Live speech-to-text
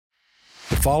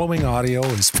following audio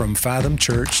is from Fathom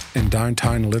Church in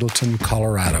downtown Littleton,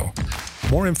 Colorado.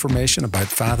 More information about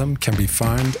Fathom can be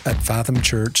found at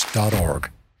fathomchurch.org.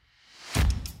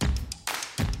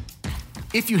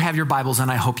 If you have your Bibles, and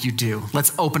I hope you do,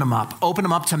 let's open them up. Open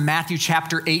them up to Matthew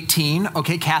chapter 18.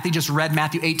 Okay, Kathy just read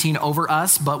Matthew 18 over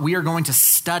us, but we are going to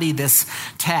study this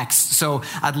text. So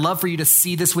I'd love for you to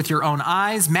see this with your own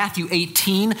eyes. Matthew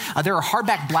 18, there are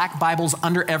hardback black Bibles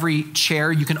under every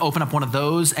chair. You can open up one of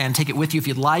those and take it with you if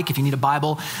you'd like. If you need a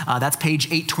Bible, that's page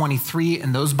 823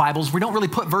 in those Bibles. We don't really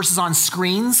put verses on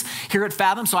screens here at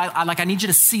Fathom, so I need you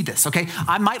to see this, okay?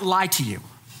 I might lie to you.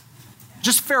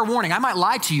 Just fair warning, I might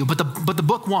lie to you, but the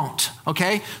book won't,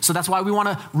 okay? So that's why we want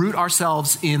to root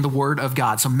ourselves in the Word of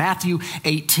God. So Matthew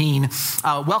 18.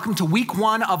 Welcome to week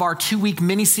 1 of our 2-week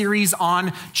mini-series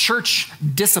on church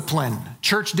discipline.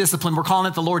 Church discipline. We're calling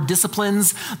it The Lord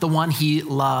Disciplines the One He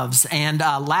Loves. And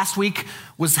last week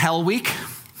was Hell Week,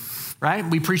 right?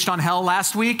 We preached on hell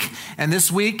last week, and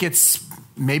this week it's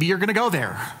maybe you're going to go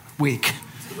there week.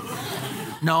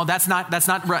 No, that's not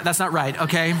right,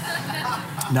 okay?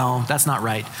 No, that's not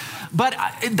right. But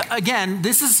again,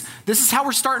 this is how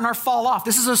we're starting our fall off.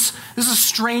 This is a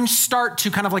strange start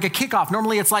to kind of like a kickoff.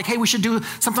 Normally it's like, hey, we should do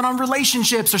something on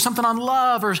relationships or something on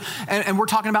love, and we're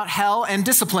talking about hell and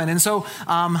discipline. And so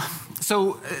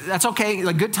that's okay.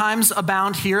 Like, good times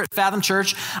abound here at Fathom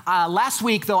Church. Last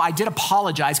week, though, I did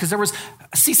apologize because there was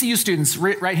CCU students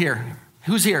right here.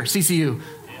 Who's here? CCU.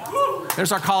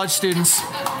 There's our college students.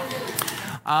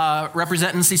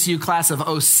 Representing CCU class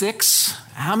of 06.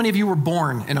 How many of you were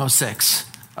born in 06?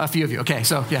 A few of you. Okay,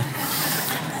 so yeah.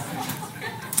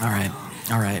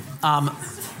 All right.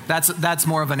 That's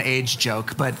more of an age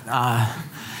joke, but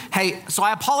hey, so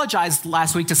I apologized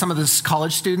last week to some of the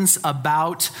college students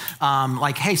about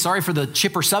hey, sorry for the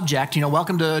chipper subject.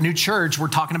 Welcome to a new church. We're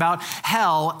talking about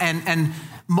hell, and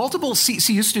multiple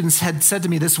CCU students had said to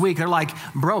me this week, they're like,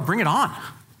 bro, bring it on.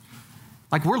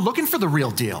 Like, we're looking for the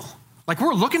real deal. Like,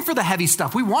 we're looking for the heavy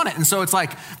stuff. We want it. And so it's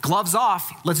like, gloves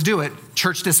off, let's do it.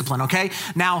 Church discipline, okay?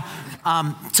 Now,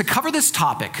 to cover this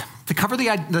topic, to cover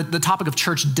the topic of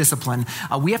church discipline,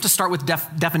 we have to start with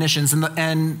definitions.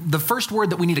 And the first word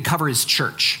that we need to cover is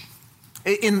church.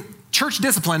 In church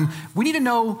discipline, we need to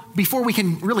know, before we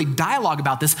can really dialogue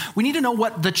about this, we need to know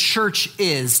what the church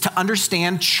is to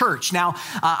understand church. Now,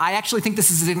 I actually think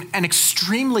this is an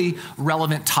extremely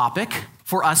relevant topic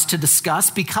for us to discuss,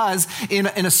 because in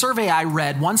a survey I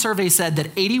read, one survey said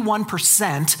that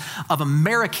 81% of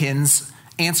Americans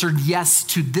answered yes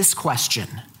to this question: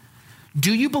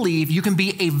 do you believe you can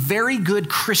be a very good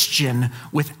Christian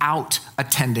without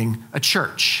attending a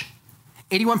church?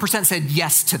 81% said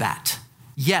yes to that.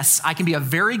 Yes, I can be a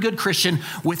very good Christian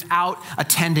without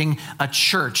attending a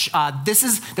church.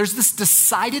 There's this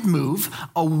decided move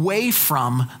away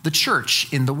from the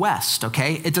church in the West,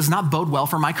 okay? It does not bode well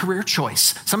for my career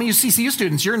choice. Some of you CCU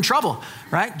students, you're in trouble,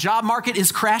 right? Job market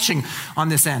is crashing on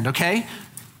this end, okay?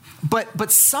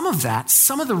 But some of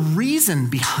the reason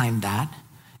behind that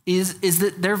is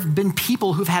that there have been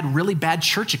people who've had really bad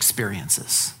church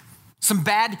experiences. Some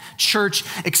bad church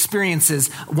experiences.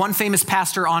 One famous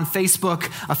pastor on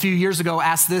Facebook a few years ago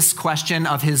asked this question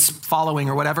of his following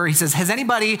or whatever. He says, has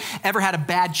anybody ever had a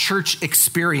bad church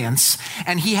experience?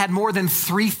 And he had more than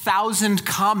 3,000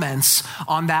 comments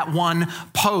on that one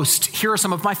post. Here are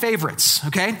some of my favorites,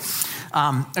 okay?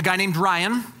 A guy named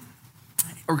Ryan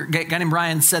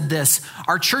said this: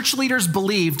 our church leaders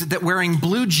believed that wearing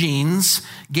blue jeans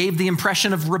gave the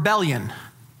impression of rebellion.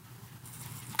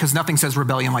 Because nothing says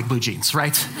rebellion like blue jeans,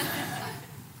 right?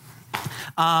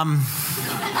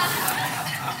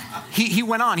 He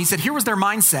went on. He said, here was their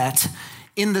mindset.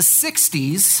 In the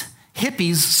 60s,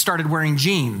 hippies started wearing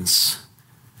jeans.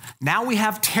 Now we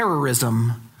have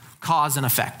terrorism, cause and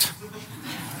effect.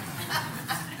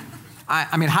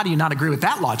 I mean, how do you not agree with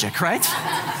that logic, right?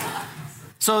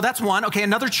 So that's one. Okay,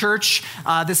 another church,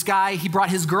 this guy, he brought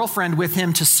his girlfriend with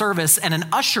him to service, and an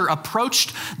usher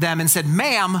approached them and said,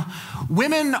 ma'am,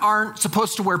 women aren't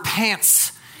supposed to wear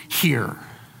pants here.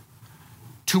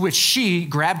 To which she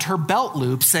grabbed her belt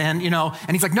loops and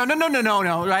he's like, no,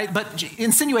 right? But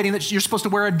insinuating that you're supposed to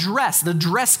wear a dress, the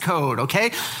dress code,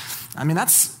 okay? I mean,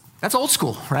 that's old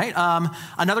school, right?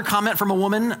 Another comment from a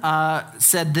woman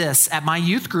said this: at my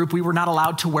youth group, we were not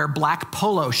allowed to wear black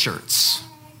polo shirts.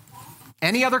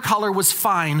 Any other color was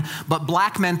fine, but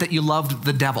black meant that you loved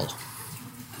the devil.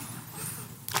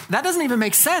 That doesn't even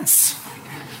make sense,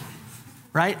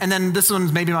 right? And then this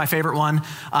one's maybe my favorite one.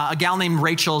 A gal named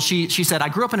Rachel, she said, I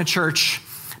grew up in a church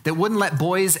that wouldn't let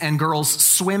boys and girls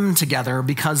swim together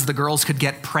because the girls could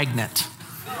get pregnant.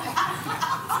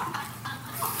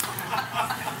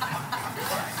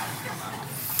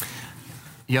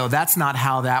 Yo, that's not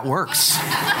how that works.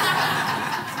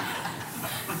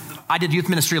 I did youth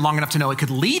ministry long enough to know it could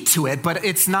lead to it, but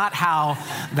it's not how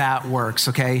that works,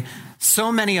 okay? So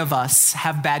many of us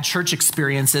have bad church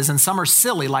experiences, and some are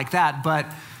silly like that, but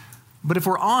if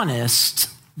we're honest,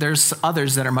 there's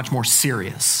others that are much more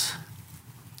serious.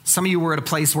 Some of you were at a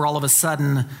place where all of a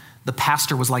sudden the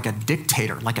pastor was like a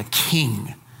dictator, like a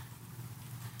king,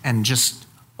 and just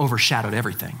overshadowed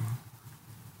everything.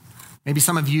 Maybe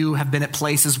some of you have been at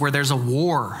places where there's a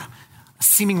war, a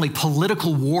seemingly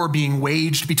political war being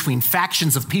waged between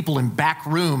factions of people in back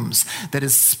rooms that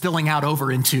is spilling out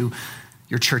over into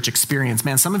your church experience.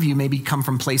 Man, some of you maybe come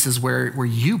from places where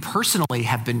you personally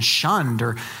have been shunned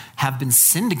or have been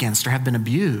sinned against or have been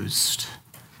abused.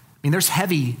 I mean, there's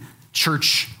heavy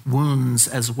church wounds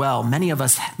as well. Many of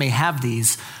us may have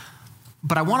these,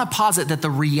 but I want to posit that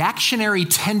the reactionary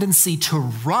tendency to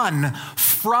run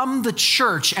from the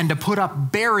church and to put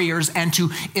up barriers and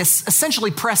to essentially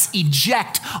press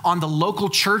eject on the local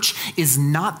church is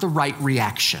not the right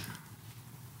reaction.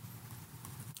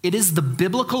 It is the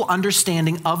biblical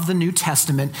understanding of the New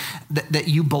Testament that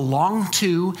you belong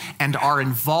to and are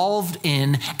involved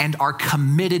in and are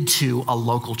committed to a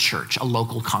local church, a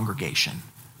local congregation.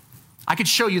 I could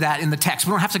show you that in the text. We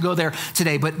don't have to go there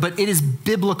today, but it is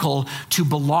biblical to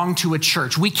belong to a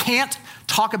church. We can't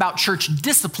talk about church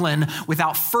discipline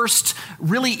without first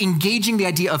really engaging the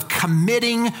idea of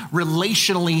committing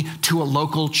relationally to a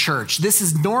local church. This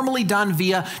is normally done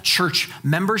via church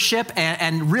membership,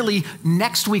 and really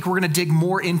next week we're going to dig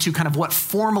more into kind of what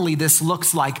formally this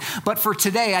looks like. But for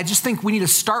today, I just think we need to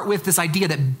start with this idea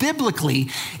that biblically,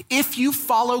 if you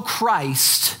follow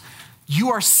Christ,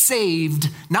 you are saved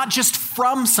not just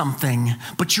from something,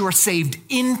 but you are saved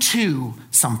into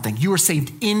something. You are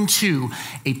saved into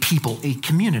a people, a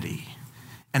community.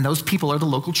 And those people are the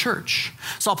local church.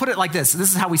 So I'll put it like this. This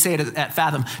is how we say it at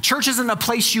Fathom. Church isn't a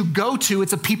place you go to,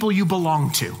 it's a people you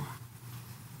belong to.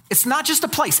 It's not just a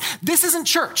place. This isn't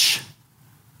church.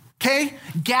 Okay?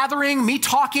 Gathering, me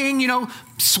talking,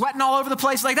 sweating all over the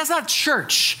place. Like, that's not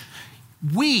church.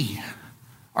 We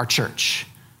are church.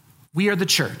 We are the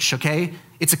church, okay?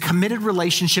 It's a committed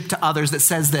relationship to others that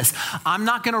says this: I'm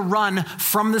not going to run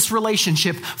from this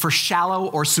relationship for shallow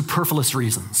or superfluous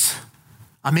reasons.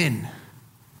 I'm in.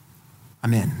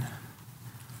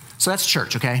 So that's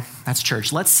church, okay? That's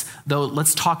church. Let's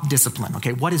talk discipline,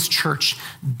 okay? What is church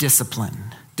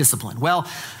discipline? Well,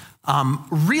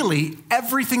 really,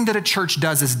 everything that a church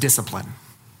does is discipline.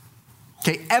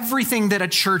 Okay, everything that a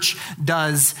church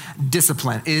does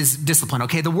is discipline,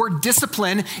 okay? The word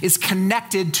discipline is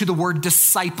connected to the word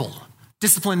disciple.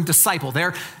 Discipline, disciple,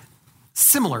 they're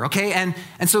similar, okay? And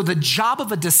so the job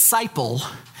of a disciple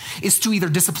is to either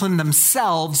discipline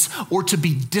themselves or to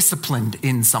be disciplined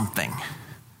in something.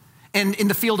 And in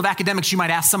the field of academics, you might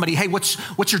ask somebody, hey, what's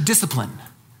your discipline?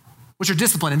 What's your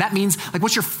discipline? And that means, like,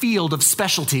 what's your field of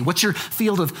specialty? What's your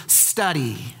field of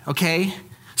study, okay?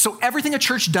 So everything a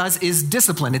church does is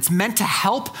discipline. It's meant to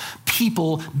help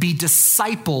people be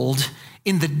discipled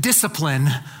in the discipline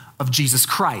of Jesus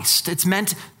Christ. It's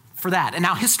meant for that. And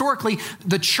now historically,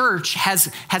 the church has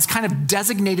kind of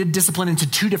designated discipline into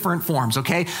two different forms,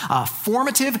 okay?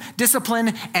 Formative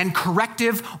discipline and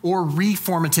corrective or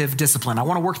reformative discipline. I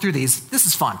want to work through these. This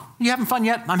is fun. You having fun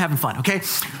yet? I'm having fun, okay?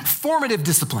 Formative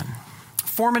discipline.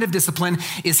 Formative discipline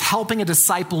is helping a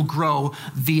disciple grow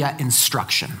via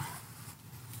instruction.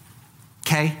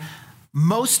 Okay?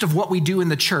 Most of what we do in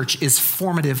the church is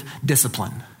formative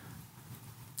discipline.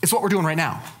 It's what we're doing right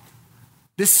now.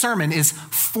 This sermon is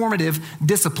formative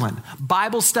discipline.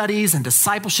 Bible studies and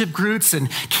discipleship groups and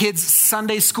kids'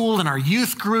 Sunday school and our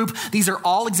youth group, these are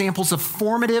all examples of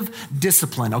formative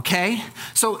discipline, okay?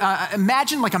 So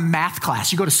imagine like a math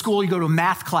class. You go to school, you go to a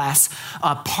math class.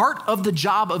 Part of the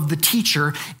job of the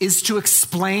teacher is to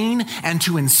explain and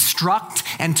to instruct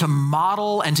and to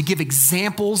model and to give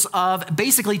examples of,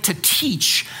 basically to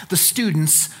teach the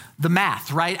students the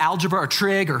math, right? Algebra or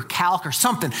trig or calc or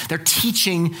something. They're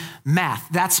teaching math.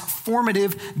 That's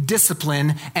formative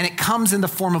discipline, and it comes in the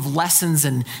form of lessons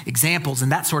and examples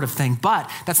and that sort of thing. But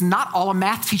that's not all a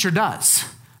math teacher does,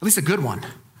 at least a good one.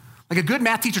 Like, a good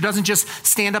math teacher doesn't just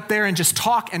stand up there and just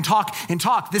talk and talk and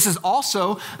talk. This is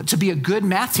also, to be a good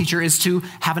math teacher, is to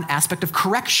have an aspect of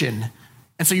correction.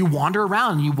 And so you wander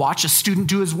around and you watch a student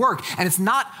do his work. And it's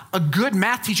not, a good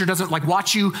math teacher doesn't like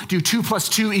watch you do 2 +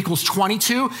 2 =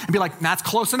 22 and be like, that's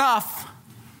close enough.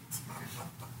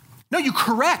 No, you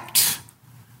correct.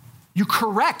 You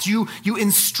correct, you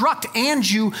instruct, and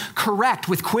you correct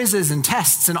with quizzes and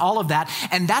tests and all of that.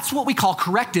 And that's what we call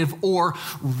corrective or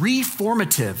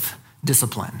reformative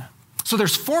discipline. So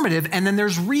there's formative and then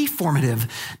there's reformative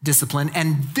discipline.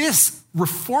 And this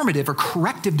reformative or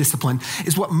corrective discipline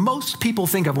is what most people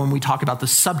think of when we talk about the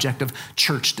subject of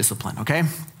church discipline, okay?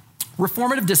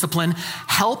 Reformative discipline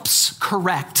helps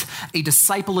correct a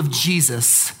disciple of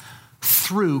Jesus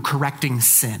through correcting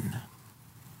sin.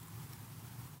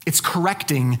 It's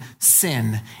correcting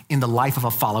sin in the life of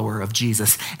a follower of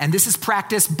Jesus. And this is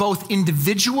practiced both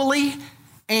individually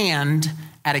and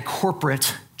at a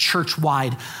corporate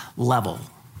church-wide level.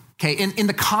 Okay, in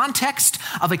the context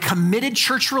of a committed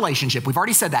church relationship, we've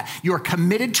already said that. You are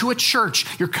committed to a church,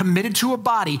 you're committed to a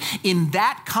body. In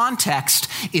that context,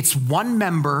 it's one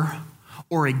member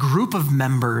or a group of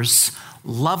members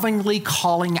lovingly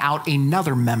calling out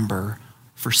another member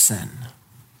for sin.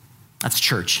 That's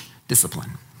church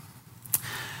discipline.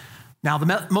 Now,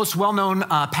 the most well-known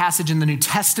passage in the New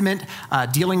Testament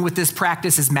dealing with this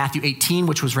practice is Matthew 18,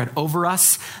 which was read over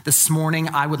us this morning.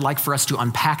 I would like for us to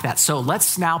unpack that. So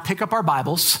let's now pick up our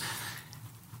Bibles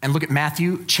and look at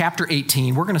Matthew chapter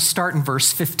 18. We're going to start in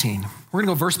verse 15. We're going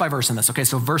to go verse by verse in this. Okay,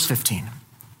 so verse 15.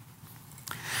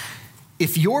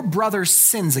 If your brother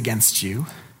sins against you,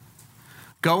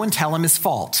 go and tell him his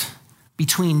fault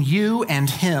between you and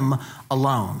him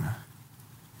alone.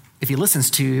 If he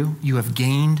listens to you, you have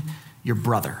gained your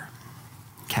brother.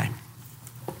 Okay. I'm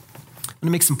going to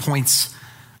make some points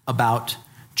about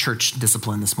church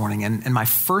discipline this morning. And my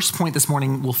first point this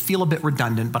morning will feel a bit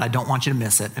redundant, but I don't want you to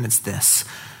miss it. And it's this: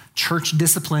 church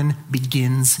discipline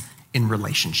begins in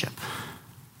relationship.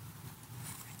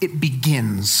 It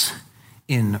begins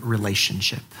in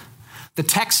relationship. The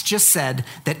text just said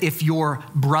that if your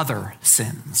brother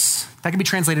sins, that can be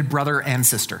translated brother and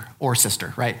sister, or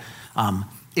sister, right?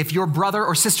 If your brother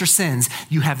or sister sins,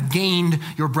 you have gained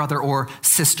your brother or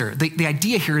sister. The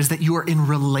idea here is that you are in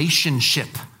relationship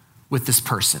with this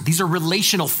person. These are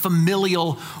relational,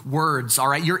 familial words, all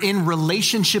right? You're in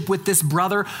relationship with this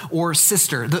brother or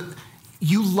sister.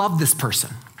 You love this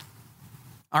person,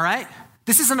 all right?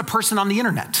 This isn't a person on the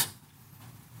internet.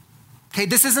 Okay,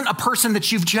 this isn't a person that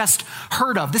you've just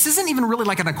heard of. This isn't even really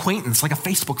like an acquaintance, like a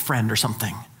Facebook friend or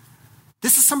something.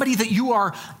 This is somebody that you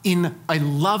are in a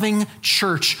loving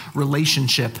church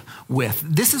relationship with.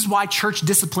 This is why church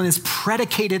discipline is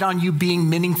predicated on you being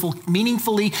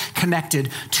meaningfully connected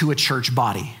to a church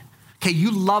body. Okay, you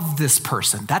love this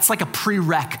person. That's like a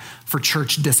prereq for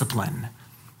church discipline.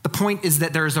 The point is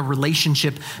that there is a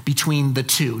relationship between the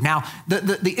two. Now,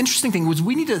 the interesting thing was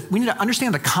we need to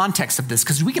understand the context of this,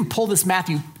 because we can pull this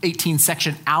Matthew 18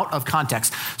 section out of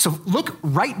context. So look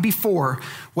right before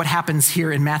what happens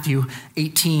here in Matthew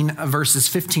 18 verses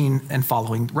 15 and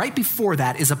following. Right before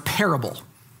that is a parable,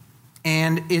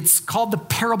 and it's called the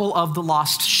parable of the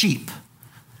lost sheep.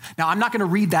 Now, I'm not going to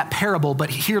read that parable, but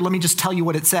here, let me just tell you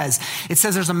what it says. It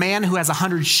says there's a man who has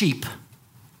 100 sheep,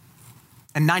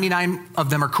 and 99 of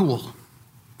them are cool,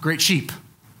 great sheep,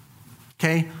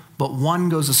 okay? But one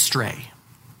goes astray.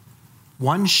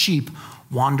 One sheep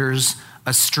wanders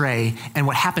astray, and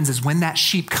what happens is when that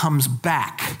sheep comes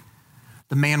back,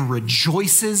 the man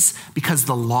rejoices because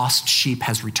the lost sheep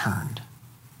has returned.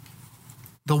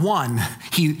 The one,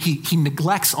 he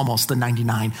neglects almost the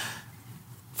 99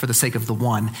 for the sake of the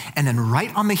one. And then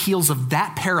right on the heels of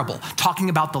that parable, talking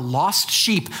about the lost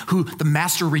sheep who the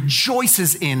master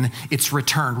rejoices in its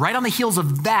return, right on the heels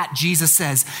of that, Jesus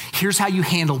says, here's how you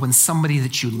handle when somebody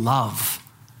that you love,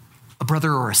 a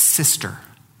brother or a sister,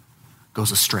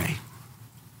 goes astray.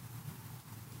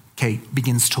 Okay,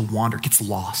 begins to wander, gets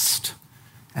lost,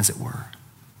 as it were.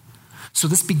 So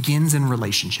this begins in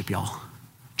relationship, y'all.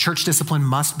 Church discipline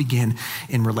must begin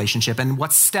in relationship. And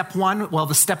what's step one? Well,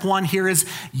 the step one here is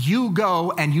you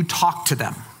go and you talk to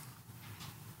them.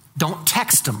 Don't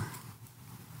text them,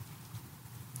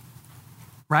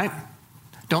 right?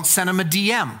 Don't send them a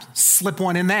DM, slip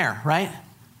one in there, right?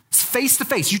 It's face to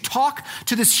face. You talk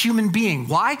to this human being.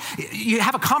 Why? You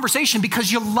have a conversation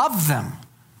because you love them.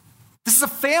 This is a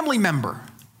family member.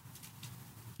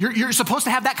 You're supposed to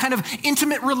have that kind of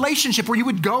intimate relationship where you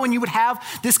would go and you would have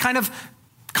this kind of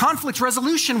conflict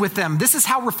resolution with them. This is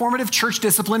how reformative church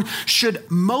discipline should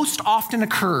most often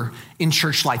occur in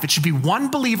church life. It should be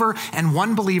one believer and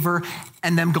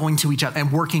them going to each other and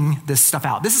working this stuff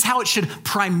out. This is how it should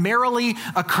primarily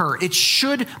occur. It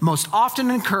should most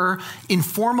often occur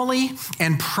informally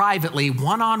and privately,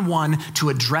 one-on-one, to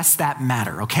address that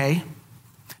matter, okay?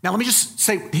 Now, let me just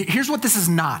say, here's what this is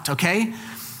not, okay?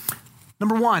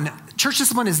 Number one, church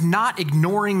discipline is not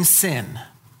ignoring sin.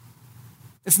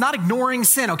 It's not ignoring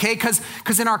sin, okay?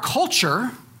 Because in our culture,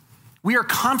 we are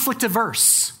conflict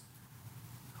averse.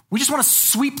 We just want to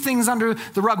sweep things under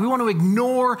the rug. We want to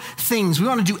ignore things. We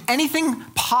want to do anything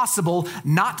possible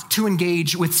not to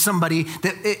engage with somebody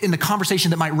that in the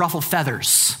conversation that might ruffle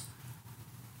feathers,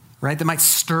 right? That might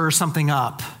stir something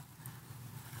up.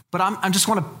 But I just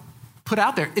want to put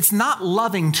out there, it's not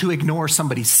loving to ignore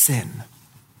somebody's sin.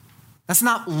 That's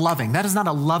not loving. That is not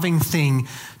a loving thing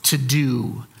to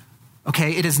do.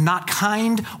 Okay, it is not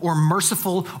kind or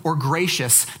merciful or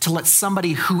gracious to let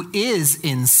somebody who is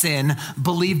in sin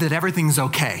believe that everything's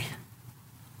okay.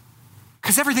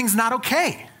 Because everything's not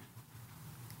okay.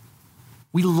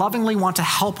 We lovingly want to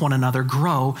help one another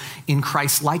grow in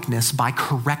Christ's likeness by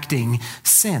correcting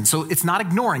sin. So it's not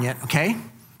ignoring it, okay?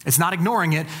 It's not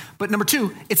ignoring it. But number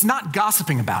two, it's not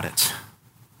gossiping about it.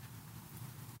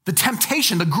 The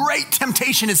temptation, the great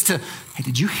temptation is to, hey,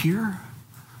 did you hear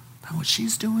about what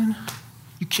she's doing?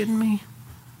 You kidding me?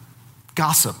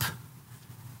 Gossip.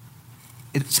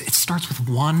 It starts with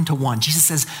one-to-one. Jesus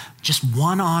says just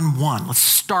one-on-one. Let's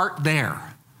start there.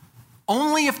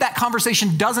 Only if that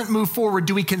conversation doesn't move forward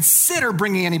do we consider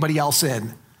bringing anybody else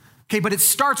in. Okay, but it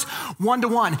starts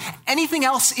one-to-one. Anything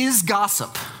else is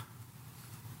gossip.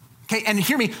 Okay, and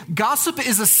hear me, gossip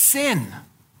is a sin.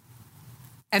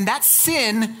 And that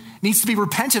sin needs to be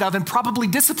repented of and probably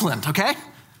disciplined, okay?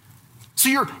 So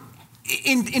you're,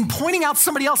 in pointing out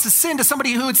somebody else's sin to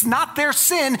somebody who it's not their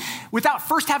sin without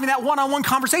first having that one-on-one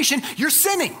conversation, you're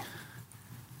sinning.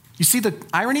 You see the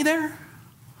irony there?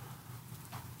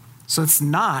 So it's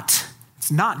not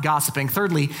gossiping.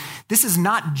 Thirdly, this is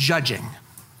not judging.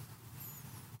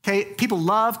 Okay, people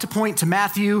love to point to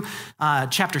Matthew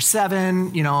chapter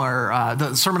 7, or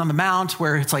the Sermon on the Mount,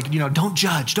 where it's like, don't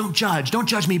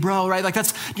judge me, bro, right? Like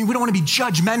we don't want to be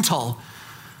judgmental.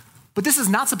 But this is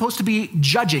not supposed to be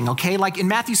judging, okay? Like in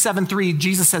Matthew 7:3,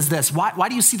 Jesus says this, why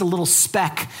do you see the little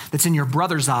speck that's in your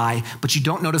brother's eye, but you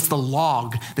don't notice the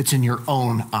log that's in your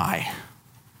own eye?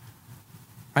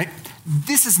 Right?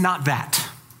 This is not that.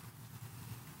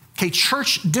 Okay,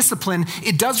 church discipline,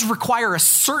 it does require a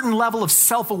certain level of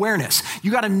self-awareness. You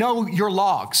got to know your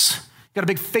logs. You got a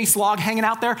big face log hanging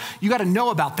out there. You got to know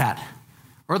about that.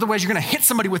 Or otherwise, you're going to hit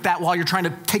somebody with that while you're trying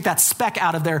to take that speck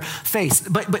out of their face.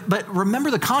 But remember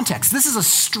the context. This is a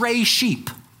stray sheep.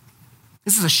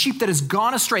 This is a sheep that has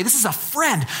gone astray. This is a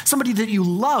friend, somebody that you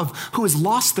love who has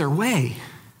lost their way.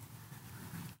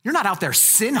 You're not out there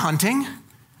sin hunting.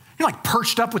 You're like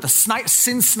perched up with a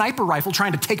sin sniper rifle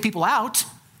trying to take people out.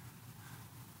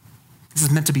 This is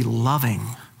meant to be loving.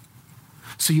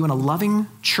 So you in a loving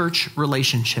church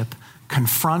relationship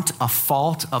confront a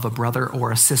fault of a brother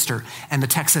or a sister. And the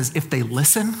text says, if they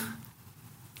listen,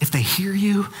 if they hear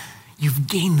you, you've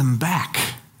gained them back.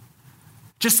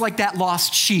 Just like that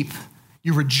lost sheep,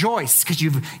 you rejoice because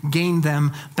you've gained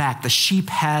them back. The sheep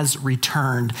has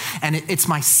returned. And it's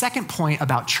my second point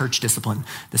about church discipline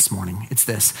this morning. It's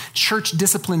this: church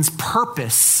discipline's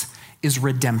purpose is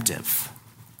redemptive.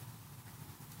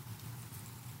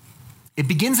 It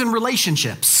begins in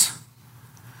relationships,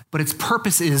 but its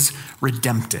purpose is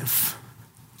redemptive.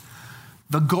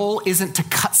 The goal isn't to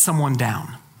cut someone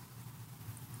down.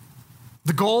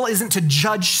 The goal isn't to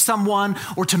judge someone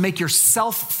or to make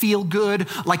yourself feel good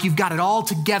like you've got it all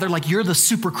together, like you're the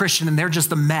super Christian and they're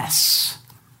just a mess.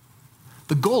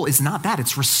 The goal is not that.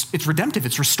 It's redemptive,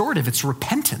 it's restorative, it's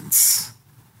repentance.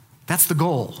 That's the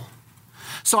goal.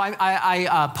 So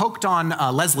I poked on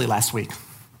Leslie last week.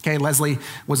 Okay, Leslie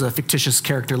was a fictitious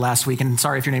character last week, and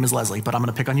sorry if your name is Leslie, but I'm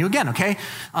going to pick on you again, okay?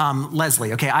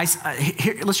 Leslie, okay,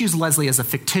 let's use Leslie as a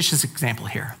fictitious example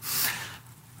here.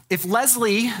 If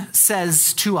Leslie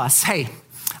says to us, hey,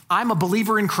 I'm a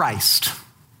believer in Christ,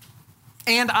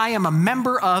 and I am a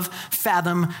member of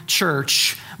Fathom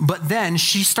Church, but then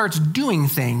she starts doing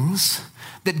things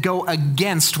that go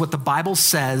against what the Bible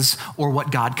says or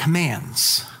what God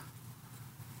commands.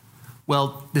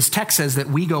 Well, this text says that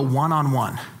we go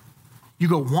one-on-one. You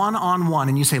go one-on-one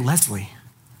and you say, Leslie,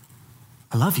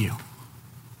 I love you.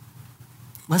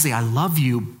 Leslie, I love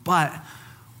you, but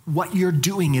what you're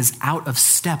doing is out of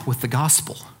step with the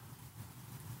gospel.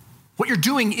 What you're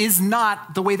doing is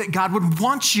not the way that God would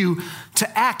want you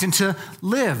to act and to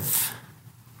live.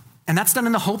 And that's done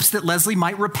in the hopes that Leslie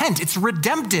might repent. It's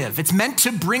redemptive. It's meant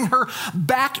to bring her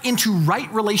back into right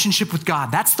relationship with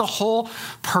God. That's the whole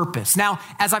purpose. Now,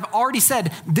 as I've already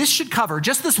said, this should cover,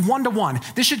 just this one-to-one,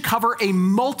 this should cover a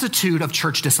multitude of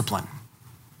church discipline.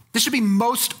 This should be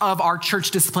most of our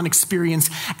church discipline experience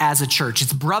as a church.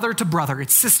 It's brother to brother.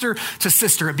 It's sister to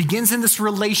sister. It begins in this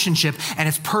relationship, and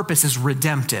its purpose is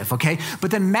redemptive, okay?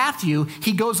 But then Matthew,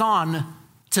 he goes on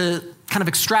to kind of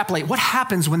extrapolate what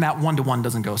happens when that one-to-one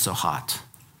doesn't go so hot.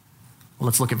 Well,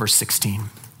 let's look at verse 16.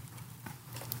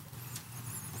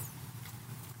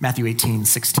 Matthew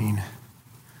 18:16.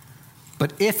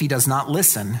 But if he does not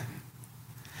listen,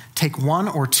 take 1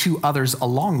 or 2 others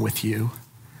along with you,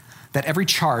 that every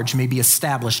charge may be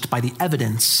established by the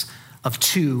evidence of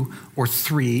 2 or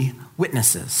 3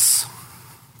 witnesses.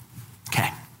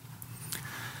 Okay.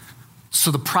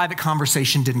 So the private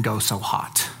conversation didn't go so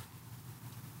hot.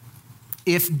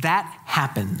 If that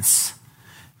happens,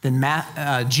 then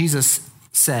Jesus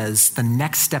says the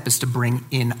next step is to bring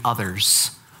in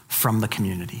others from the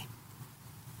community.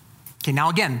 Okay, now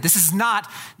again, this is not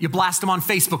you blast them on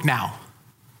Facebook now.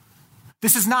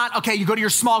 This is not, okay, you go to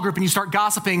your small group and you start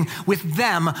gossiping with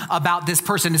them about this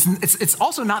person. It's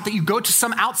also not that you go to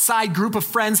some outside group of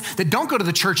friends that don't go to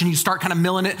the church and you start kind of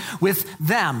milling it with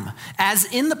them. As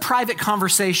in the private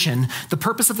conversation, the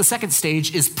purpose of the second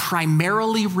stage is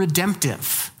primarily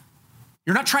redemptive.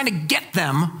 You're not trying to get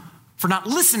them for not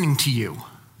listening to you.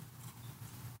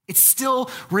 It's still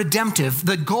redemptive.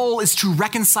 The goal is to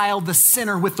reconcile the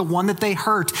sinner with the one that they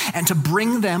hurt and to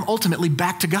bring them ultimately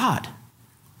back to God.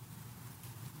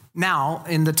 Now,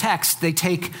 in the text, they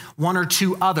take 1 or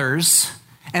 2 others,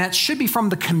 and it should be from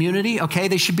the community, okay?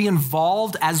 They should be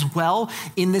involved as well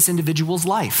in this individual's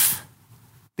life.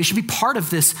 They should be part of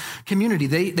this community.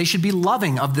 They should be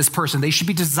loving of this person. They should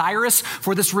be desirous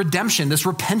for this redemption, this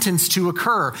repentance to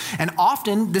occur. And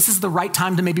often, this is the right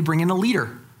time to maybe bring in a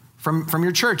leader from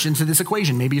your church into this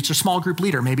equation. Maybe it's your small group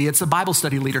leader. Maybe it's a Bible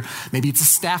study leader. Maybe it's a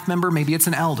staff member. Maybe it's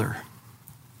an elder.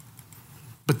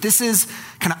 But this is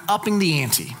kind of upping the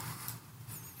ante.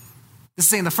 This is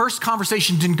saying the first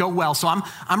conversation didn't go well, so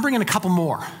I'm bringing a couple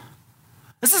more.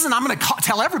 This isn't I'm going to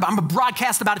tell everybody, I'm going to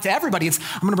broadcast about it to everybody.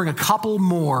 I'm going to bring a couple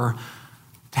more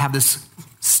to have this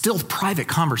still private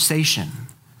conversation.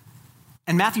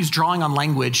 And Matthew's drawing on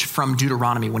language from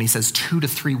Deuteronomy when he says 2 to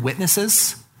 3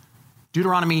 witnesses.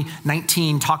 Deuteronomy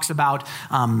 19 talks about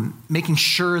making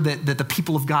sure that the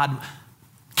people of God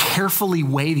carefully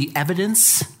weigh the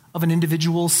evidence of an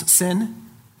individual's sin.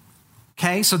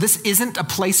 Okay, so this isn't a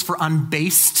place for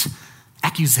unbased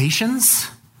accusations.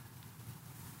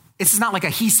 This is not like a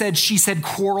he said, she said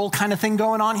quarrel kind of thing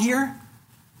going on here.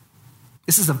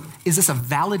 Is this a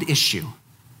valid issue?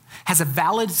 Has a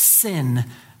valid sin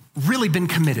really been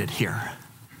committed here?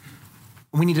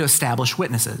 We need to establish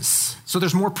witnesses. So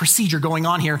there's more procedure going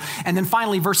on here. And then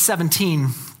finally, verse 17,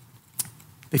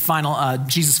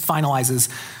 Jesus finalizes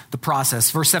the process.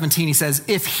 Verse 17, he says,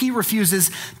 if he refuses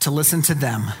to listen to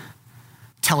them,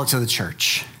 tell it to the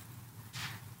church.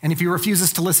 And if he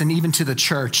refuses to listen even to the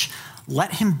church,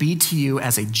 let him be to you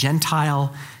as a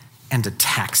Gentile and a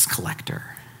tax collector.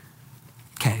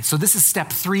 Okay, so this is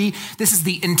step 3. This is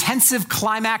the intensive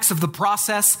climax of the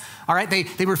process. All right,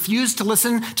 they refuse to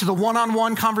listen to the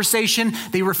one-on-one conversation.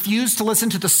 They refuse to listen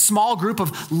to the small group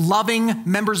of loving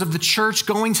members of the church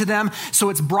going to them. So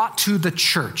it's brought to the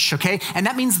church, okay? And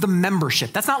that means the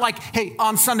membership. That's not like, hey,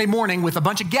 on Sunday morning with a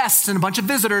bunch of guests and a bunch of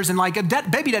visitors and like a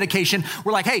baby dedication,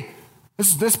 we're like, hey,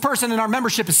 this person in our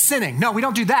membership is sinning. No, we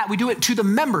don't do that. We do it to the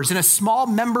members in a small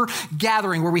member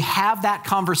gathering where we have that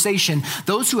conversation.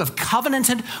 Those who have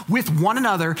covenanted with one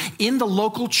another in the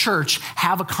local church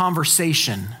have a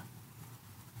conversation.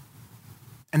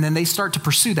 And then they start to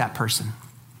pursue that person,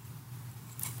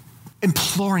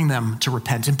 imploring them to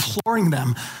repent, imploring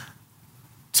them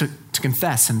to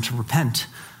confess and to repent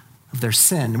of their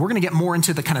sin. We're going to get more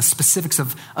into the kind of specifics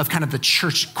of kind of the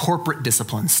church corporate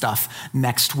discipline stuff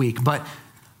next week. But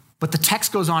the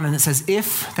text goes on and it says,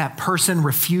 if that person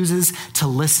refuses to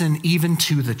listen even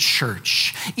to the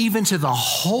church, even to the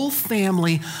whole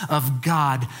family of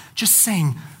God, just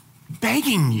saying,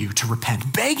 begging you to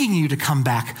repent, begging you to come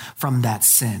back from that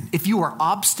sin. If you are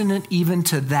obstinate even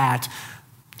to that,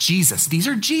 these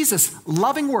are Jesus'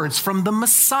 loving words from the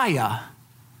Messiah.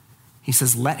 He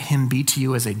says, let him be to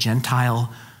you as a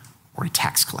Gentile or a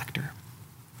tax collector.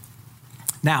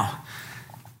 Now,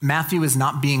 Matthew is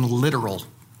not being literal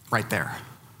right there.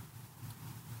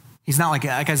 He's not like,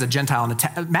 that guy's a Gentile.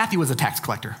 Matthew was a tax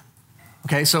collector.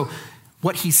 Okay, so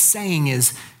what he's saying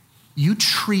is you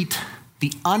treat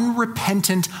the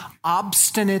unrepentant,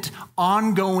 obstinate,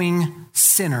 ongoing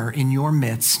sinner in your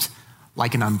midst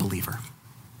like an unbeliever.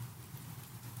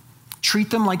 Treat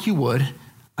them like you would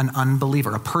an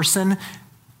unbeliever, a person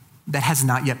that has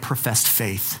not yet professed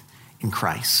faith in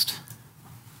Christ.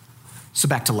 So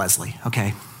back to Leslie,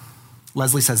 okay?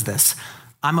 Leslie says this,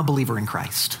 I'm a believer in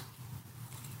Christ.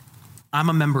 I'm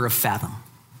a member of Fathom.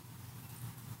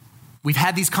 We've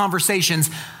had these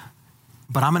conversations,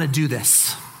 but I'm going to do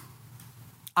this.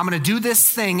 I'm going to do this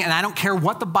thing, and I don't care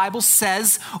what the Bible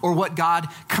says or what God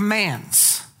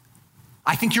commands.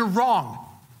 I think you're wrong.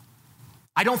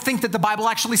 I don't think that the Bible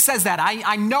actually says that.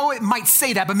 I know it might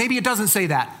say that, but maybe it doesn't say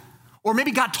that. Or maybe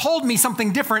God told me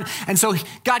something different, and so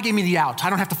God gave me the out.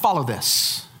 I don't have to follow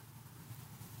this.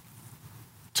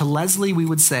 To Leslie, we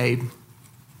would say,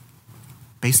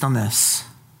 based on this,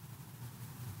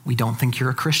 we don't think you're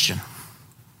a Christian.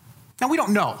 Now, we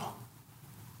don't know.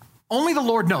 Only the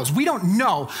Lord knows. We don't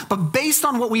know, but based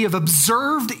on what we have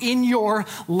observed in your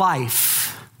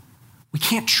life, we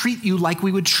can't treat you like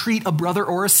we would treat a brother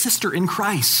or a sister in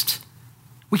Christ.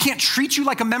 We can't treat you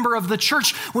like a member of the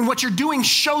church when what you're doing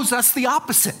shows us the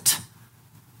opposite.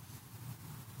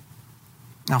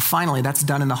 Now, finally, that's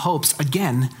done in the hopes,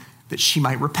 again, that she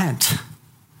might repent.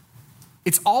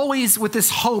 It's always with this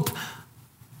hope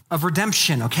of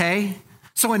redemption, okay?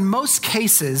 So in most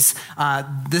cases,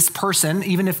 this person,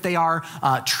 even if they are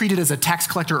treated as a tax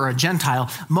collector or a Gentile,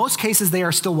 most cases they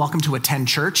are still welcome to attend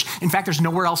church. In fact, there's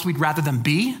nowhere else we'd rather them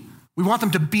be. We want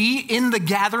them to be in the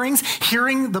gatherings,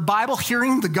 hearing the Bible,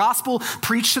 hearing the gospel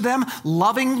preached to them,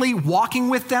 lovingly walking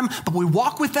with them, but we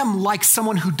walk with them like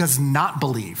someone who does not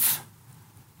believe,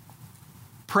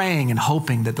 praying and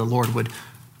hoping that the Lord would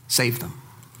save them.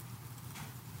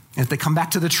 And if they come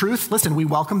back to the truth, listen, we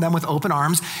welcome them with open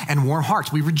arms and warm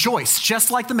hearts. We rejoice,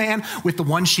 just like the man with the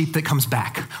one sheep that comes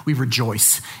back. We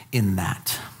rejoice in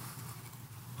that.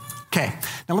 Okay,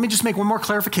 now let me just make one more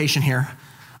clarification here.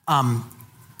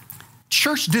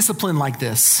 Church discipline like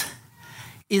this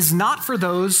is not for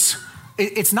those,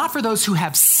 it's not for those who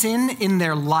have sin in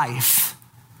their life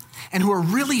and who are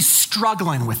really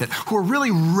struggling with it, who are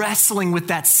really wrestling with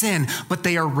that sin, but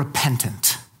they are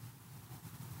repentant.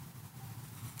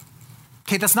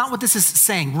 Okay, that's not what this is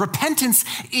saying. Repentance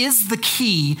is the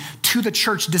key to the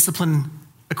church discipline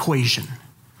equation.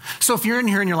 So if you're in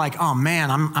here and you're like, oh man,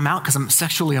 I'm out because I'm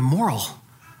sexually immoral.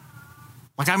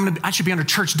 Like I should be under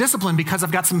church discipline because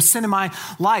I've got some sin in my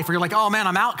life. Or you're like, oh man,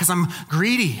 I'm out because I'm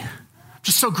greedy.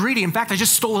 Just so greedy. In fact, I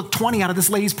just stole a 20 out of this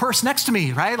lady's purse next to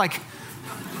me, right? Like,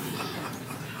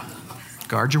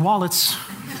 guard your wallets.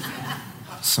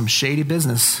 Some shady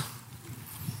business.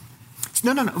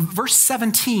 No. Verse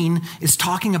 17 is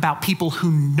talking about people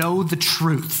who know the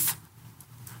truth.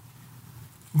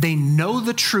 They know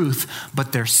the truth,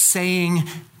 but they're saying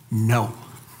no.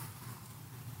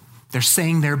 They're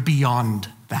saying they're beyond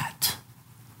that.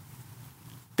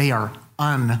 They are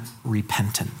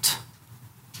unrepentant.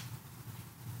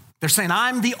 They're saying,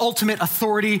 I'm the ultimate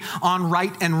authority on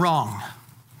right and wrong.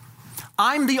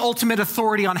 I'm the ultimate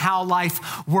authority on how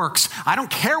life works. I don't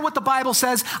care what the Bible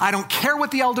says. I don't care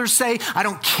what the elders say. I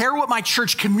don't care what my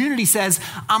church community says.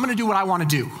 I'm going to do what I want to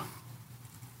do.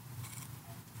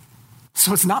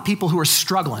 So it's not people who are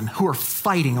struggling, who are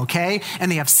fighting, okay?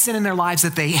 And they have sin in their lives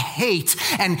that they hate.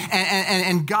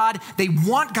 And God, they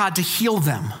want God to heal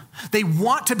them. They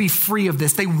want to be free of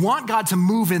this. They want God to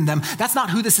move in them. That's not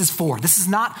who this is for. This is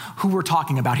not who we're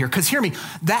talking about here. Because hear me,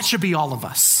 that should be all of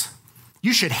us.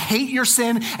 You should hate your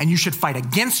sin and you should fight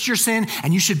against your sin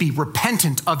and you should be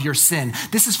repentant of your sin.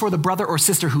 This is for the brother or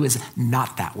sister who is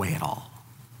not that way at all.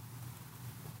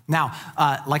 Now,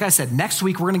 like I said, next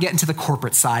week we're going to get into the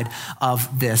corporate side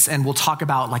of this and we'll talk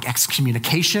about like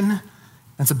excommunication.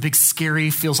 That's a big, scary,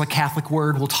 feels like Catholic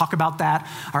word. We'll talk about that.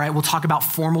 All right, we'll talk about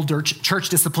formal church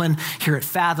discipline here at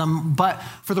Fathom. But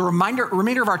for the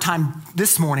remainder of our time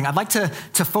this morning, I'd like to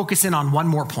focus in on one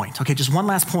more point. Okay, just one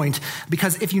last point.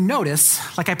 Because if you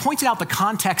notice, like I pointed out the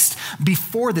context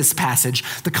before this passage,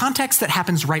 the context that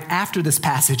happens right after this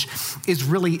passage is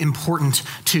really important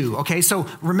too. Okay, so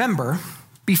remember,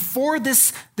 before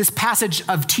this passage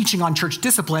of teaching on church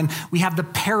discipline, we have the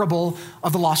parable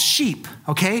of the lost sheep,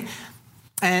 okay?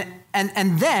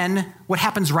 And then what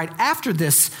happens right after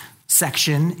this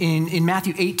section in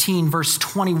Matthew 18, verse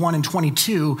 21 and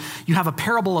 22, you have a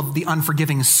parable of the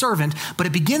unforgiving servant, but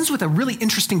it begins with a really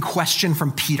interesting question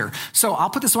from Peter. So I'll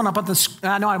put this one up on the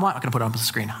no, I'm not going to put it up on the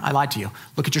screen. I lied to you.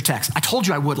 Look at your text. I told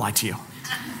you I would lie to you.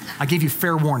 I gave you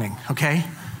fair warning, okay?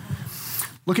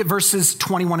 Look at verses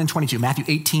 21 and 22, Matthew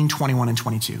 18, 21 and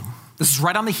 22. This is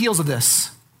right on the heels of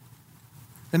this.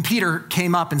 Then Peter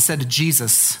came up and said to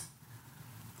Jesus,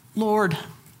 Lord,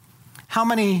 how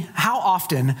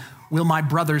often will my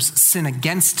brothers sin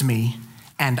against me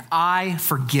and I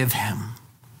forgive him?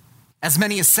 As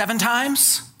many as 7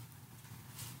 times?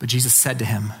 But Jesus said to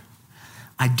him,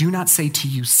 I do not say to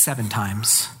you 7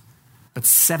 times, but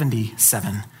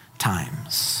 77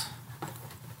 times.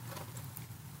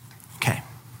 Okay.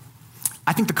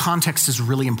 I think the context is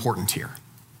really important here.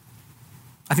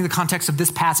 I think the context of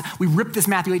this passage, we rip this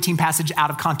Matthew 18 passage out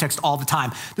of context all the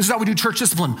time. This is how we do church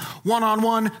discipline.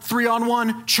 1-on-1,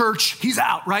 3-on-1, church, he's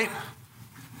out, right?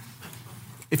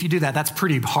 If you do that, that's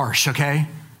pretty harsh, okay?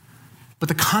 But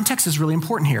the context is really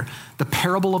important here. The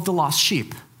parable of the lost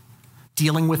sheep,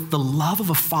 dealing with the love of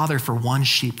a father for one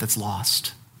sheep that's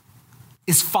lost,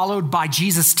 is followed by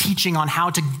Jesus teaching on how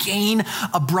to gain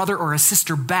a brother or a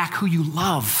sister back who you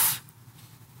love.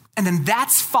 And then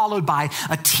that's followed by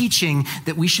a teaching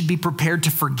that we should be prepared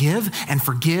to forgive and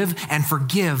forgive and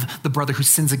forgive the brother who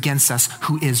sins against us,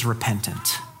 who is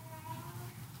repentant.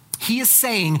 He is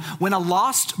saying when a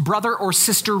lost brother or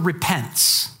sister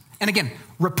repents, and again,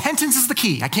 repentance is the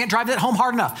key. I can't drive that home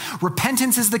hard enough.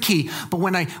 Repentance is the key. But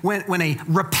when a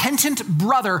repentant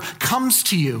brother comes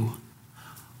to you,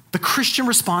 the Christian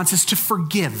response is to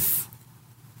forgive.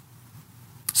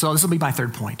 So this will be my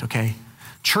third point, okay?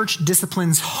 Church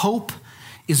discipline's hope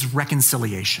is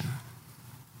reconciliation.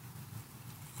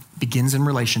 It begins in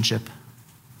relationship.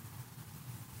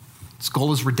 Its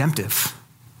goal is redemptive.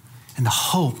 And the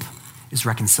hope is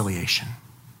reconciliation.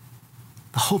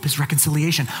 The hope is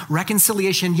reconciliation.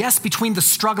 Reconciliation, yes, between the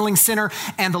struggling sinner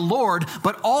and the Lord,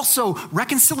 but also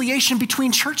reconciliation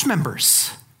between church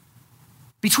members,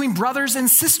 between brothers and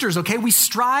sisters, okay? We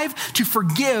strive to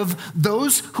forgive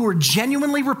those who are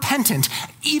genuinely repentant,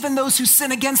 even those who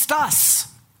sin against us.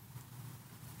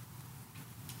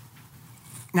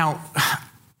 Now,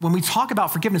 when we talk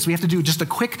about forgiveness, we have to do just a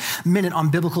quick minute on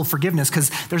biblical forgiveness because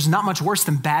there's not much worse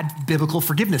than bad biblical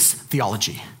forgiveness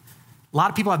theology. A lot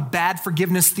of people have bad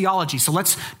forgiveness theology. So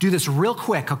let's do this real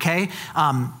quick, okay?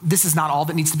 This is not all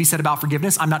that needs to be said about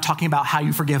forgiveness. I'm not talking about how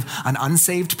you forgive an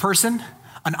unsaved person,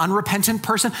 an unrepentant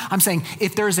person. I'm saying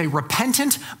if there is a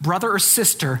repentant brother or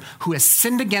sister who has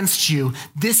sinned against you,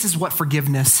 this is what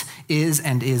forgiveness is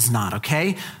and is not,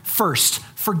 okay? First,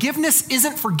 forgiveness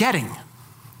isn't forgetting.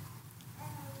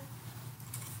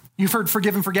 You've heard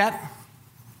forgive and forget?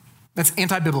 That's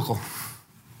anti-biblical.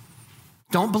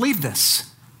 Don't believe this.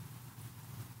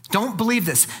 Don't believe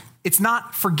this. It's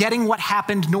not forgetting what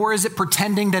happened, nor is it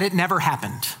pretending that it never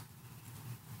happened.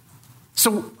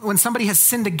 So when somebody has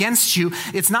sinned against you,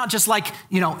 it's not just like,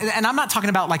 and I'm not talking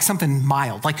about like something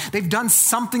mild, like they've done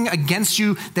something against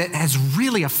you that has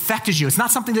really affected you. It's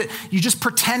not something that you just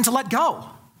pretend to let go.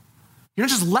 You don't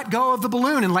just let go of the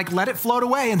balloon and like let it float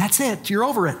away and that's it. You're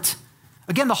over it.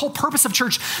 Again, the whole purpose of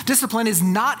church discipline is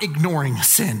not ignoring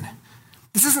sin.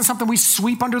 This isn't something we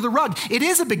sweep under the rug. It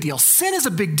is a big deal. Sin is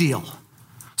a big deal.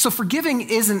 So forgiving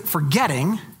isn't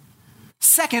forgetting.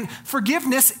 Second,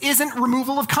 forgiveness isn't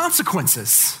removal of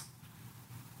consequences.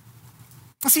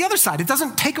 That's the other side. It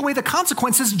doesn't take away the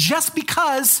consequences just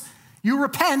because you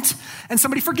repent and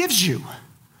somebody forgives you.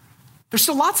 There's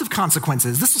still lots of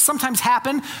consequences. This will sometimes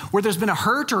happen where there's been a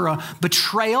hurt or a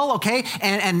betrayal, okay?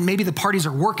 And maybe the parties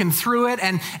are working through it.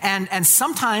 And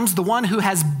sometimes the one who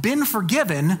has been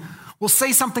forgiven will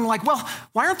say something like, well,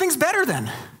 why aren't things better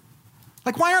then?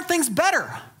 Like, why aren't things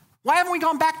better? Why haven't we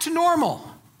gone back to normal?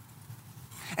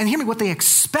 And hear me, what they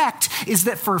expect is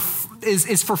that for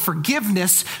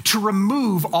forgiveness to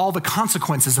remove all the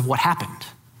consequences of what happened.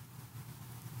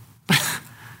 But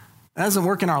that doesn't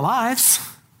work in our lives.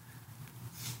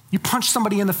 You punch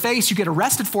somebody in the face, you get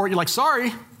arrested for it, you're like,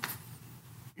 sorry.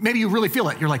 Maybe you really feel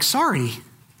it. You're like, sorry.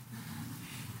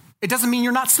 It doesn't mean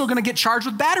you're not still going to get charged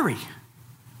with battery.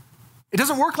 It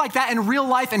doesn't work like that in real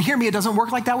life, and hear me, it doesn't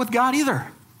work like that with God either.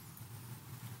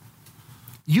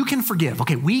 You can forgive.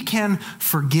 Okay, we can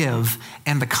forgive,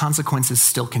 and the consequences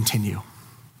still continue.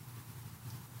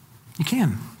 You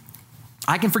can.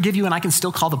 I can forgive you, and I can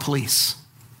still call the police.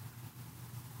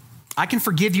 I can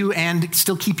forgive you and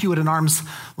still keep you at an arm's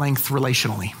length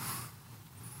relationally.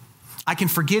 I can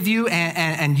forgive you,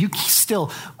 and you still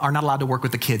are not allowed to work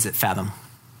with the kids at Fathom.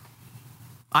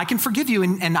 I can forgive you,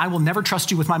 and I will never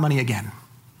trust you with my money again.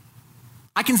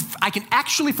 I can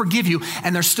actually forgive you,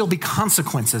 and there still be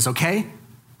consequences, okay?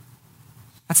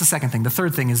 That's the second thing. The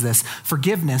third thing is this.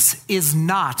 Forgiveness is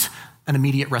not an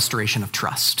immediate restoration of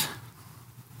trust.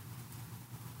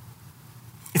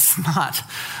 It's not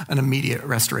an immediate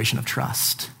restoration of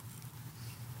trust.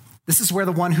 This is where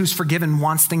the one who's forgiven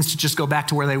wants things to just go back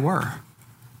to where they were.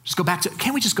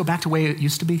 Can't we just go back to the way it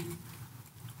used to be?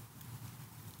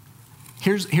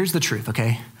 Here's the truth,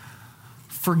 okay?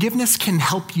 Forgiveness can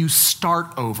help you start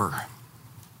over,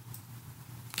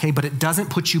 okay? But it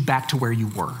doesn't put you back to where you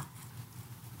were.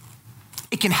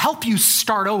 It can help you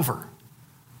start over,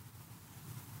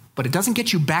 but it doesn't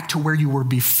get you back to where you were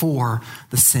before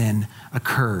the sin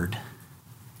occurred.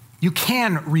 You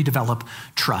can redevelop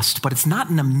trust, but it's not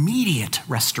an immediate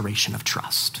restoration of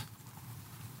trust.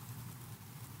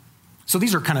 So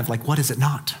these are kind of like, what is it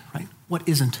not, right? What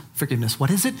isn't forgiveness?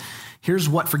 What is it? Here's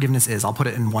what forgiveness is. I'll put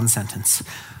it in one sentence.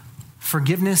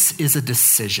 Forgiveness is a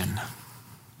decision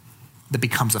that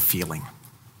becomes a feeling.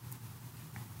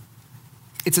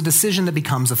 It's a decision that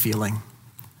becomes a feeling.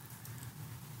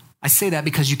 I say that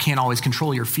because you can't always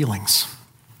control your feelings,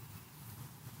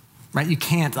 right? You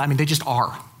can't. I mean, they just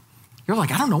are. You're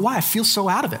like, I don't know why I feel so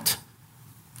out of it.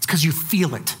 It's because you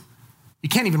feel it. You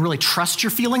can't even really trust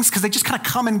your feelings because they just kind of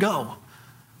come and go.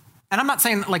 And I'm not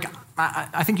saying, like,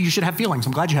 I think you should have feelings.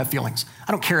 I'm glad you have feelings.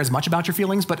 I don't care as much about your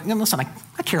feelings, but listen,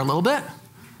 I care a little bit.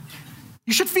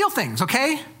 You should feel things,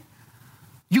 okay?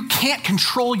 You can't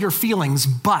control your feelings,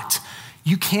 but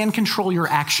you can control your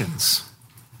actions.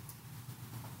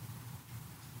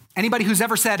 Anybody who's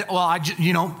ever said, well, I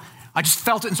just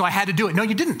felt it and so I had to do it. No,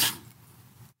 you didn't.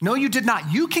 No, you did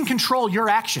not. You can control your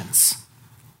actions.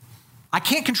 I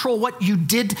can't control what you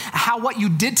did, how what you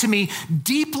did to me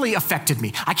deeply affected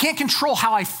me. I can't control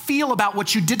how I feel about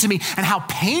what you did to me and how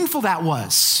painful that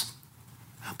was.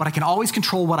 But I can always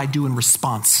control what I do in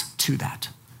response to that.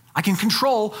 I can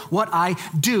control what I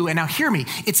do. And now hear me,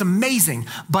 it's amazing,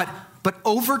 but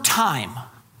over time,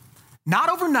 not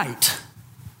overnight,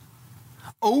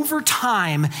 over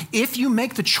time, if you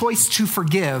make the choice to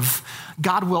forgive,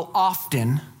 God will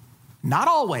often, not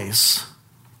always,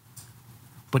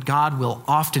 but God will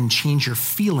often change your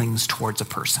feelings towards a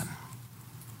person.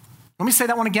 Let me say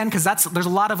that one again, because there's a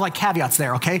lot of like caveats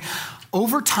there, okay?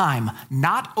 Over time,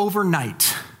 not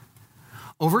overnight.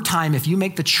 Over time, if you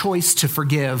make the choice to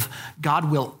forgive, God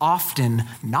will often,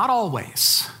 not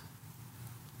always,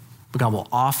 but God will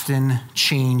often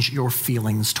change your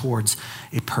feelings towards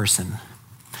a person.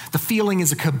 The feeling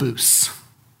is a caboose,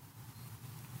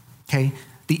 okay?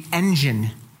 The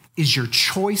engine is your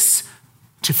choice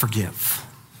to forgive.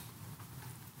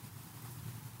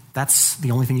 That's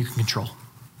the only thing you can control.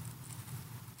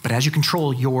 But as you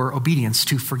control your obedience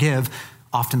to forgive,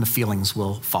 often the feelings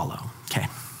will follow, okay?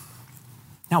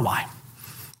 Now why?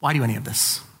 Why do any of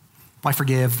this? Why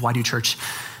forgive? Why do church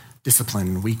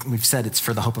discipline? We've said it's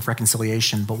for the hope of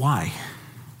reconciliation, but why?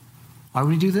 Why would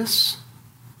we do this?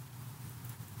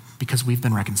 Because we've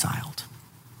been reconciled.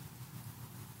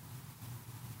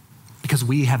 Because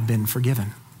we have been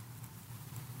forgiven.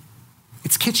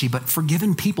 It's kitschy, but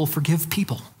forgiven people forgive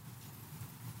people.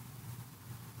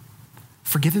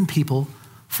 Forgiven people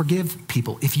forgive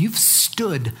people. If you've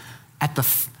stood at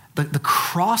the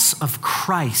cross of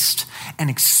Christ and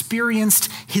experienced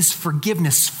his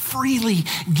forgiveness freely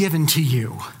given to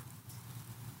you,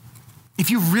 if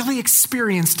you really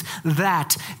experienced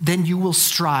that, then you will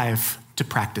strive to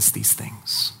practice these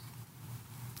things.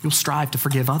 You'll strive to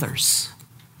forgive others.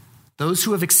 Those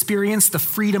who have experienced the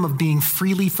freedom of being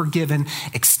freely forgiven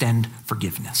extend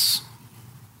forgiveness.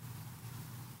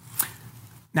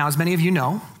 Now, as many of you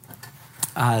know,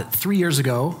 3 years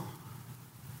ago,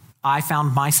 I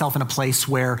found myself in a place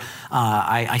where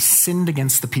I sinned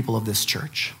against the people of this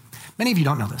church. Many of you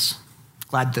don't know this.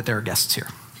 Glad that there are guests here.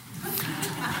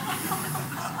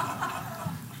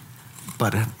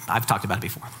 But I've talked about it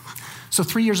before. So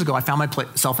 3 years ago, I found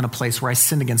myself in a place where I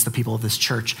sinned against the people of this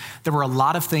church. There were a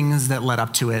lot of things that led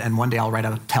up to it, and one day I'll write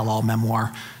a tell-all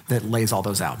memoir that lays all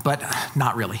those out, but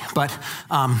not really. But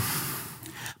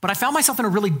I found myself in a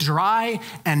really dry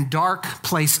and dark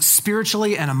place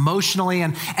spiritually and emotionally,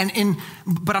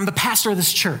 but I'm the pastor of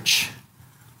this church.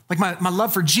 Like my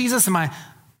love for Jesus and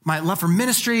my love for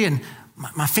ministry and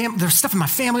my family, there's stuff in my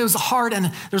family that was hard,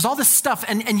 and there's all this stuff,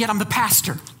 and yet I'm the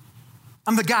pastor.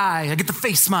 I'm the guy, I get the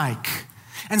face mic.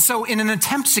 And so in an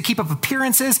attempt to keep up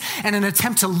appearances and an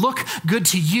attempt to look good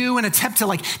to you, an attempt to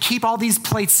like keep all these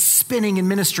plates spinning in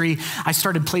ministry, I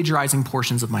started plagiarizing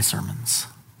portions of my sermons.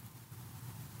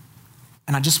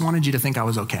 And I just wanted you to think I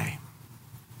was okay.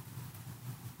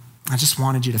 I just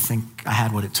wanted you to think I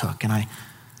had what it took. And I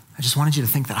just wanted you to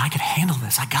think that I could handle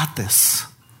this. I got this.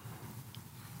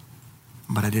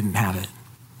 But I didn't have it.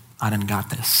 I didn't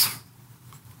got this.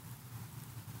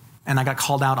 And I got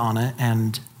called out on it.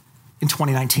 And in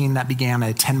 2019, that began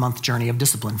a 10-month journey of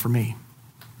discipline for me.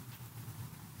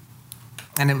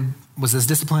 And it was this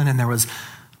discipline, and there was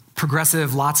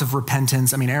progressive, lots of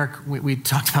repentance. I mean, Eric, we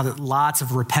talked about it, lots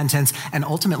of repentance, and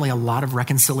ultimately a lot of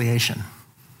reconciliation,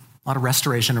 a lot of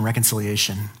restoration and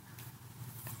reconciliation.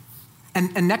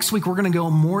 And next week, we're going to go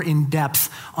more in depth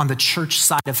on the church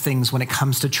side of things when it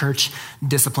comes to church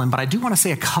discipline. But I do want to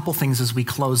say a couple things as we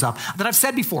close up that I've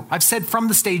said before. I've said from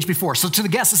the stage before. So to the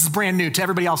guests, this is brand new. To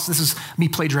everybody else, this is me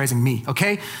plagiarizing me,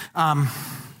 okay?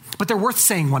 But they're worth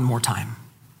saying one more time.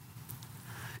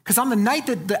 Because on the night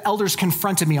that the elders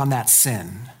confronted me on that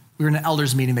sin, we were in an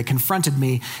elders meeting, they confronted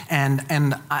me, and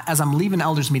as I'm leaving the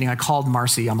elders meeting, I called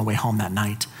Marcy on the way home that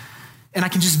night. And I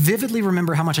can just vividly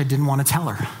remember how much I didn't want to tell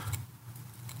her.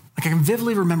 Like I can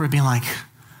vividly remember being like,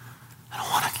 I don't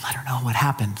want to let her know what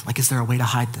happened. Like, is there a way to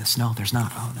hide this? No, there's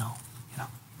not. Oh no,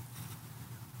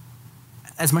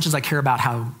 as much as I care about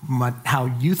how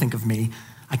you think of me,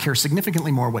 I care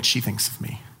significantly more what she thinks of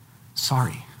me.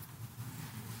 Sorry.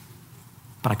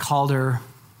 But I called her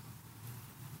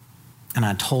and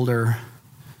I told her,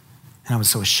 and I was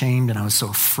so ashamed and I was so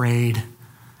afraid.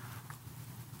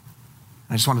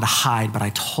 I just wanted to hide, but I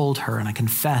told her and I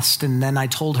confessed. And then I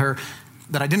told her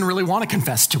that I didn't really want to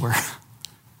confess to her.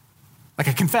 Like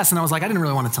I confessed and I was like, I didn't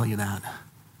really want to tell you that.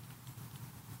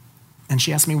 And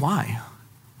she asked me why.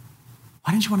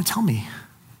 Why didn't you want to tell me?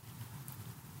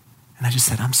 And I just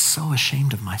said, I'm so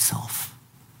ashamed of myself.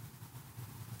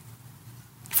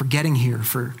 For getting here,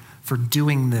 for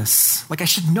doing this. Like I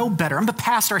should know better. I'm the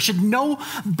pastor. I should know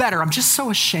better. I'm just so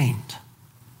ashamed.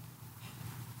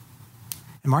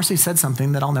 And Marcy said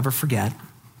something that I'll never forget.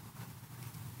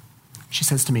 She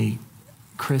says to me,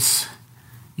 Chris,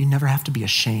 you never have to be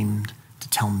ashamed to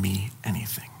tell me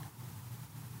anything.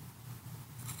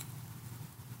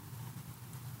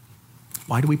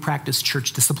 Why do we practice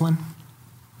church discipline?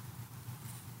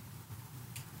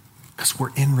 Because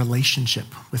we're in relationship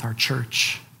with our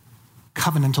church.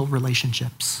 Covenantal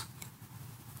relationships.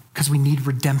 Because we need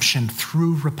redemption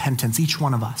through repentance, each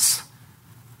one of us.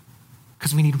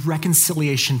 Because we need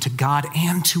reconciliation to God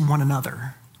and to one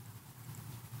another.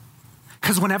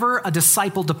 Because whenever a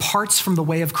disciple departs from the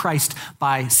way of Christ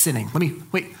by sinning,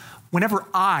 whenever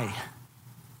I,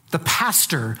 the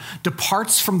pastor,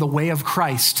 departs from the way of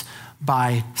Christ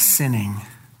by sinning,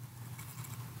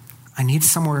 I need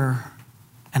somewhere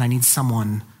and I need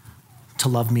someone to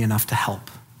love me enough to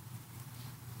help.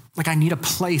 Like I need a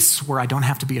place where I don't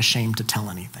have to be ashamed to tell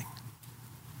anything.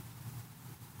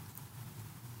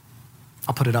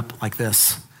 I'll put it up like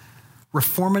this.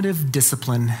 Reformative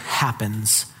discipline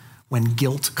happens when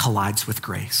guilt collides with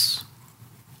grace.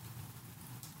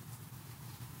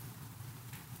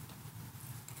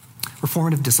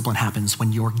 Reformative discipline happens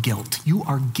when you are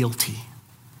guilty.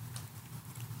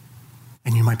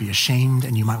 And you might be ashamed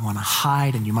and you might want to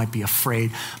hide and you might be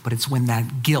afraid, but it's when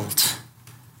that guilt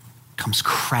comes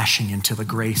crashing into the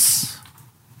grace.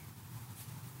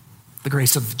 The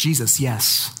grace of Jesus,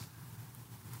 yes,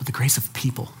 but the grace of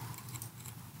people.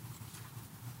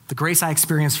 The grace I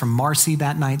experienced from Marcy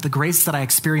that night, the grace that I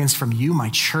experienced from you, my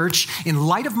church, in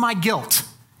light of my guilt,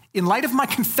 in light of my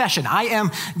confession, I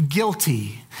am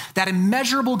guilty. That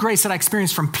immeasurable grace that I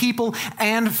experienced from people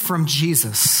and from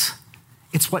Jesus.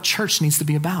 It's what church needs to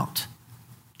be about.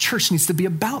 Church needs to be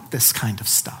about this kind of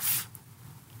stuff.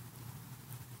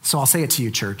 So I'll say it to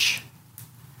you, church.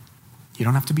 You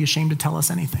don't have to be ashamed to tell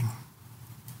us anything.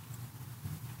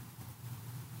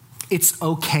 It's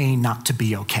okay not to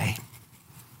be okay.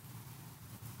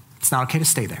 It's not okay to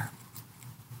stay there.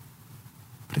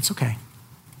 But it's okay.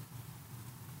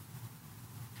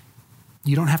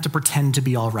 You don't have to pretend to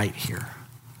be all right here.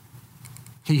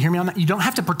 Can you hear me on that? You don't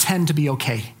have to pretend to be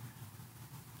okay.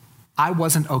 I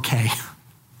wasn't okay.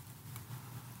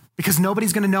 Because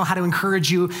nobody's going to know how to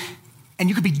encourage you, and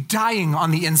you could be dying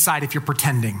on the inside if you're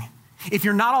pretending. If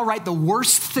you're not all right, the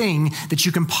worst thing that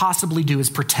you can possibly do is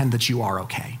pretend that you are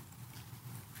okay.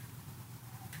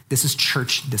 This is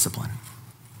church discipline.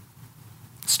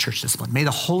 It's church discipline. May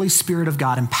the Holy Spirit of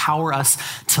God empower us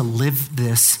to live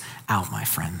this out, my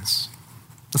friends.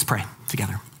 Let's pray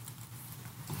together.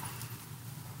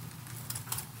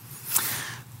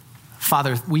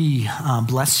 Father, we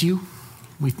bless you.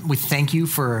 We thank you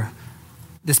for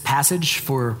this passage,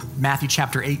 for Matthew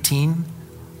chapter 18,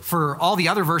 for all the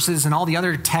other verses and all the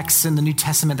other texts in the New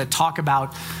Testament that talk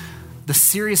about the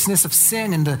seriousness of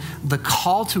sin and the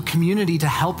call to community to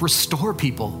help restore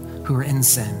people who are in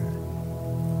sin.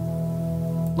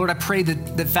 Lord, I pray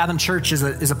that Fathom Church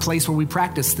is a place where we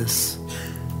practice this,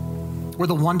 where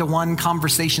the one-to-one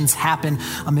conversations happen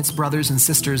amidst brothers and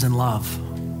sisters in love,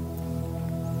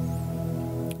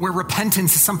 where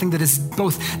repentance is something that is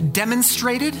both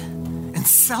demonstrated and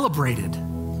celebrated.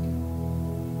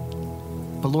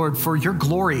 But Lord, for your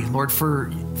glory, Lord,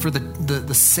 for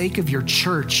the sake of your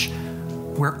church,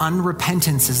 where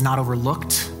unrepentance is not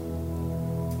overlooked,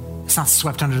 it's not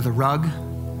swept under the rug,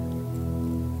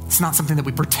 it's not something that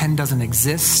we pretend doesn't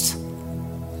exist,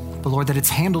 but Lord, that it's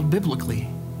handled biblically.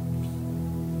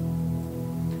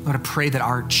 Lord, I pray that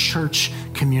our church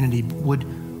community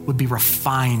would be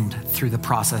refined through the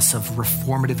process of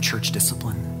reformative church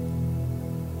discipline.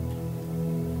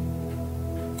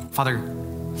 Father,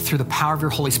 through the power of your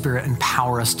Holy Spirit,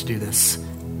 empower us to do this.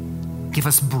 Give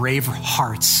us brave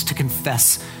hearts to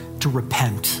confess, to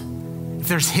repent. If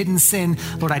there's hidden sin,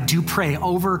 Lord, I do pray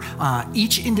over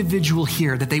each individual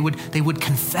here that they would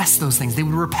confess those things, they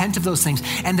would repent of those things,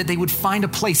 and that they would find a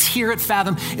place here at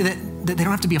Fathom that they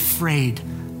don't have to be afraid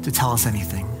to tell us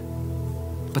anything.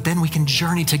 but then we can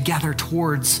journey together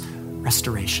towards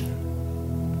restoration.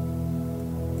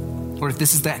 Lord, if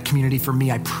this is that community for me,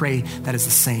 I pray that is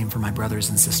the same for my brothers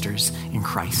and sisters in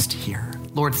Christ here.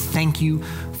 Lord, thank you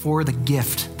for the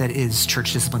gift that is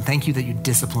church discipline. Thank you that you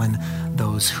discipline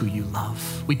those who you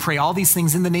love. We pray all these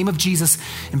things in the name of Jesus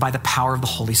and by the power of the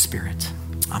Holy Spirit.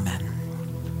 Amen.